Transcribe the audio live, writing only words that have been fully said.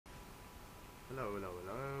Hello, hello,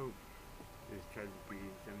 hello. This is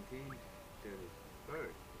Treasure17 doing his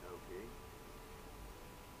first LP.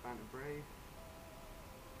 Phantom Brave.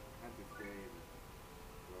 Had this game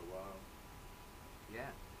for a while.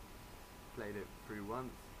 Yeah. Played it through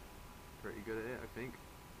once. Pretty good at it, I think.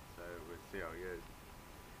 So we'll see how it goes.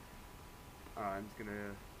 Alright, I'm just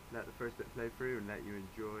gonna let the first bit play through and let you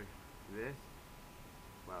enjoy this.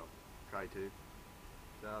 Well, try to.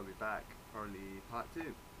 So I'll be back, probably part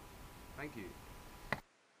 2. Thank you.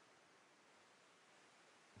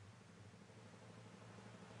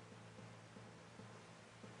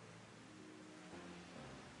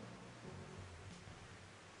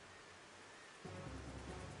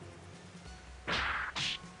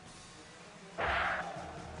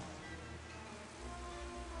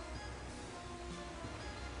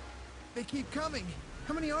 They keep coming.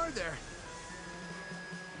 How many are there?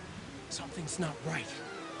 Something's not right.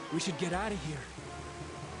 We should get out of here.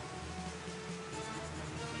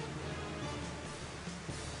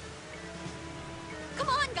 Come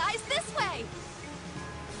on, guys, this way!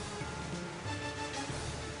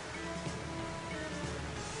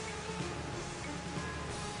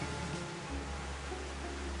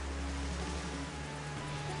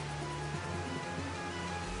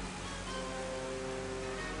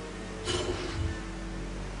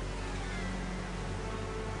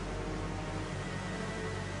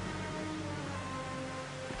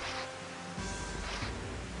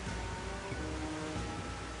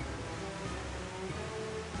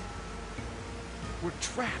 We're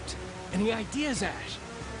trapped. Any ideas, Ash?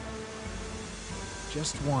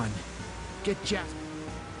 Just one. Get Jasper.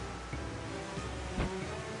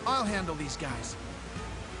 I'll handle these guys.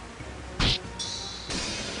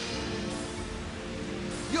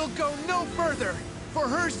 You'll go no further! For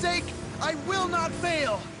her sake, I will not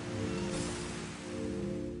fail!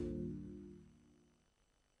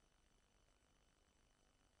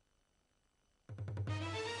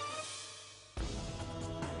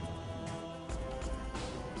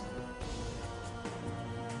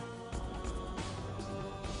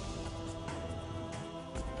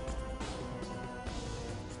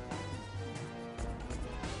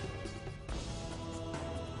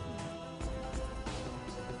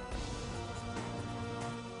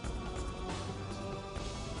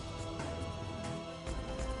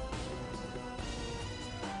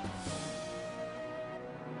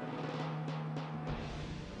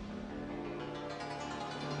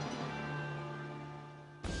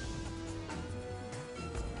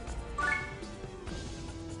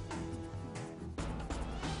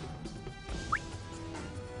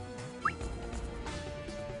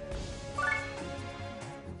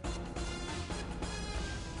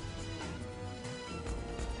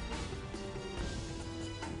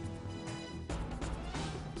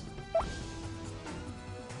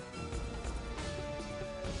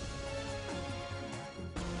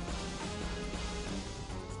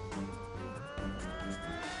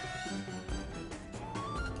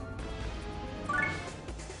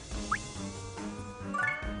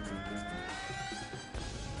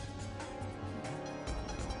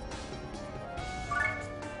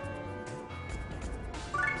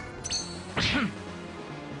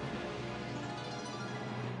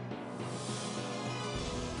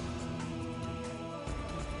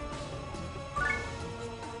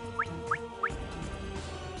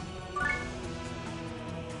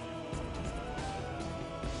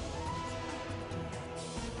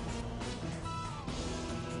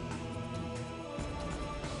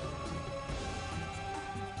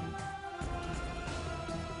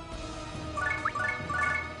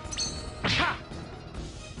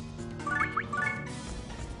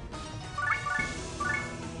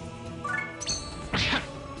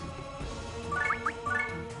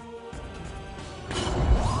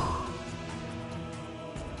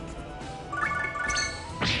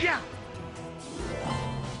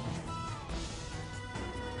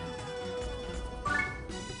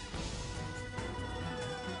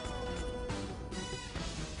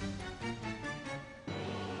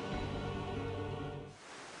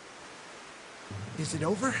 Is it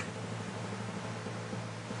over?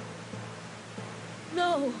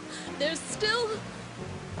 No, there's still...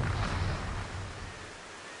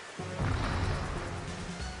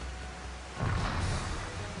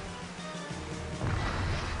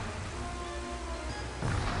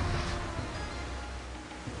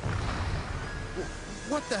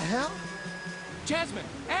 What the hell? Jasmine!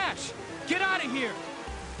 Ash! Get out of here!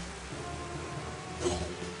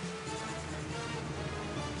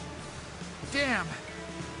 Damn!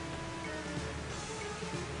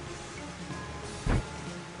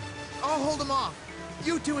 I'll hold them off.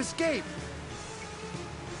 You two escape.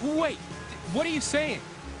 Wait! What are you saying?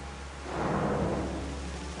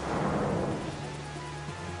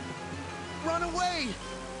 Run away!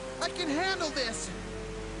 I can handle this!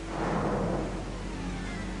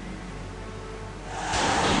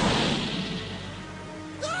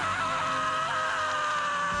 Ah!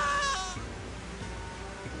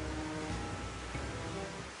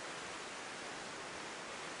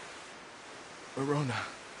 Marona.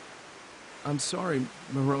 I'm sorry,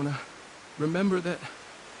 Marona. Remember that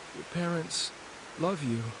your parents love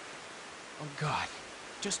you. Oh God,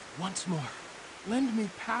 just once more. Lend me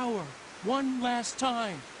power, one last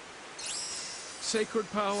time.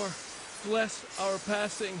 Sacred power, bless our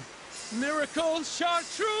passing. Miracle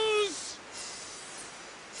Chartreuse!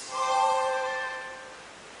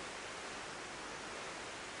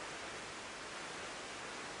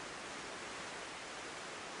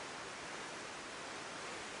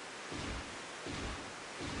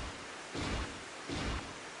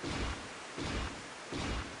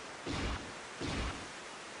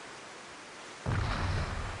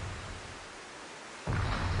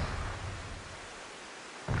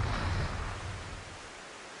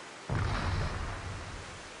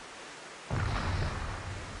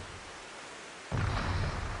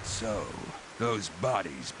 So, those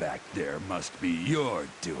bodies back there must be your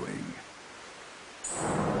doing.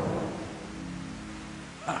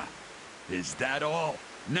 Ah, is that all?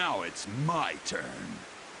 Now it's my turn.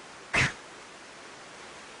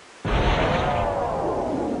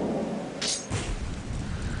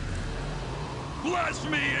 Bless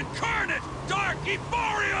me, incarnate, Dark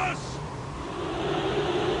Euphorius!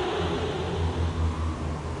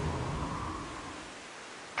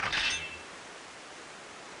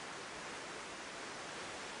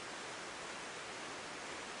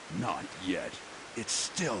 Not yet. It's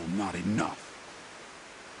still not enough.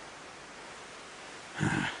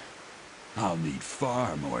 I'll need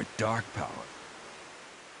far more dark power.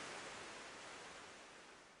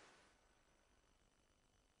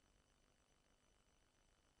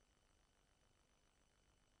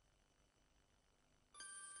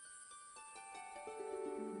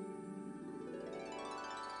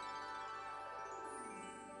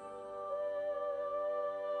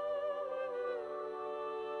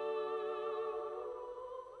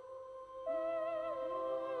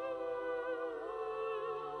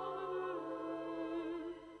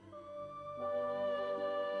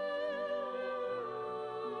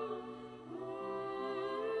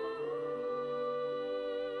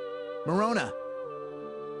 Marona!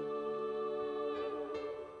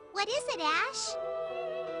 What is it, Ash?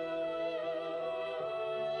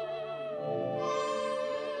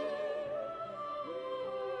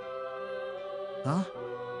 Huh?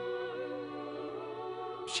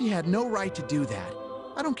 She had no right to do that.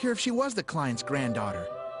 I don't care if she was the client's granddaughter.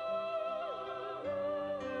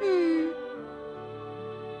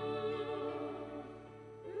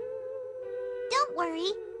 Don't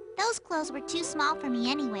worry. Those clothes were too small for me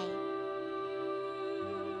anyway.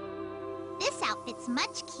 This outfit's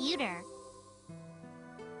much cuter.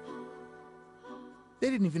 They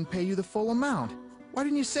didn't even pay you the full amount. Why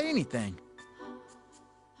didn't you say anything?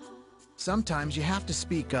 Sometimes you have to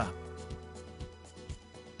speak up.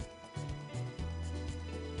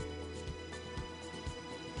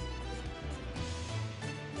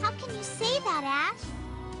 How can you say that, Ash?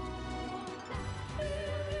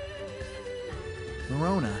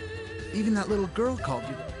 Marona, even that little girl called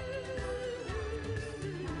you...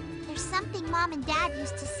 There's something Mom and Dad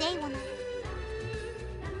used to say when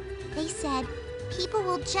They said, people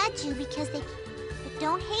will judge you because they... But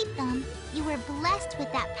don't hate them. You were blessed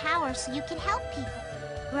with that power so you can help people.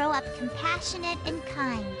 Grow up compassionate and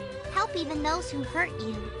kind. Help even those who hurt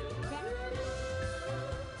you.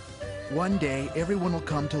 One day, everyone will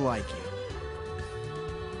come to like you.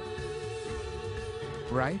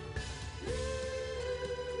 Right?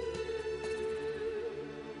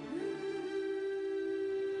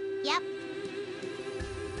 Yep.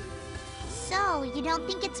 So, you don't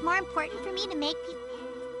think it's more important for me to make people...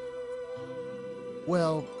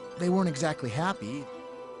 Well, they weren't exactly happy.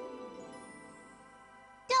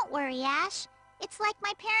 Don't worry, Ash. It's like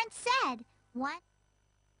my parents said. What?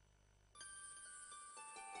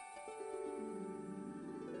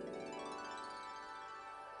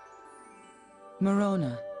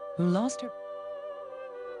 Marona, who lost her...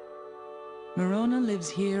 Marona lives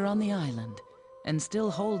here on the island, and still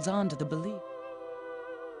holds on to the belief.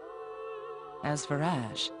 As for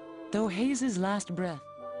Ash, though Hayes' last breath...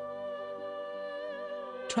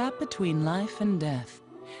 Trapped between life and death,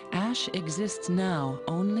 Ash exists now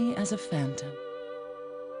only as a phantom.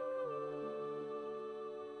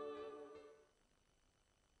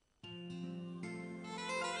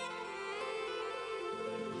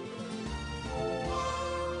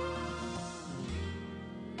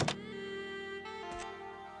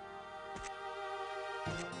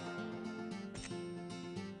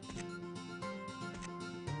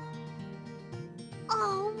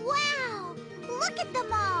 Oh, wow! Look at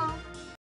them all!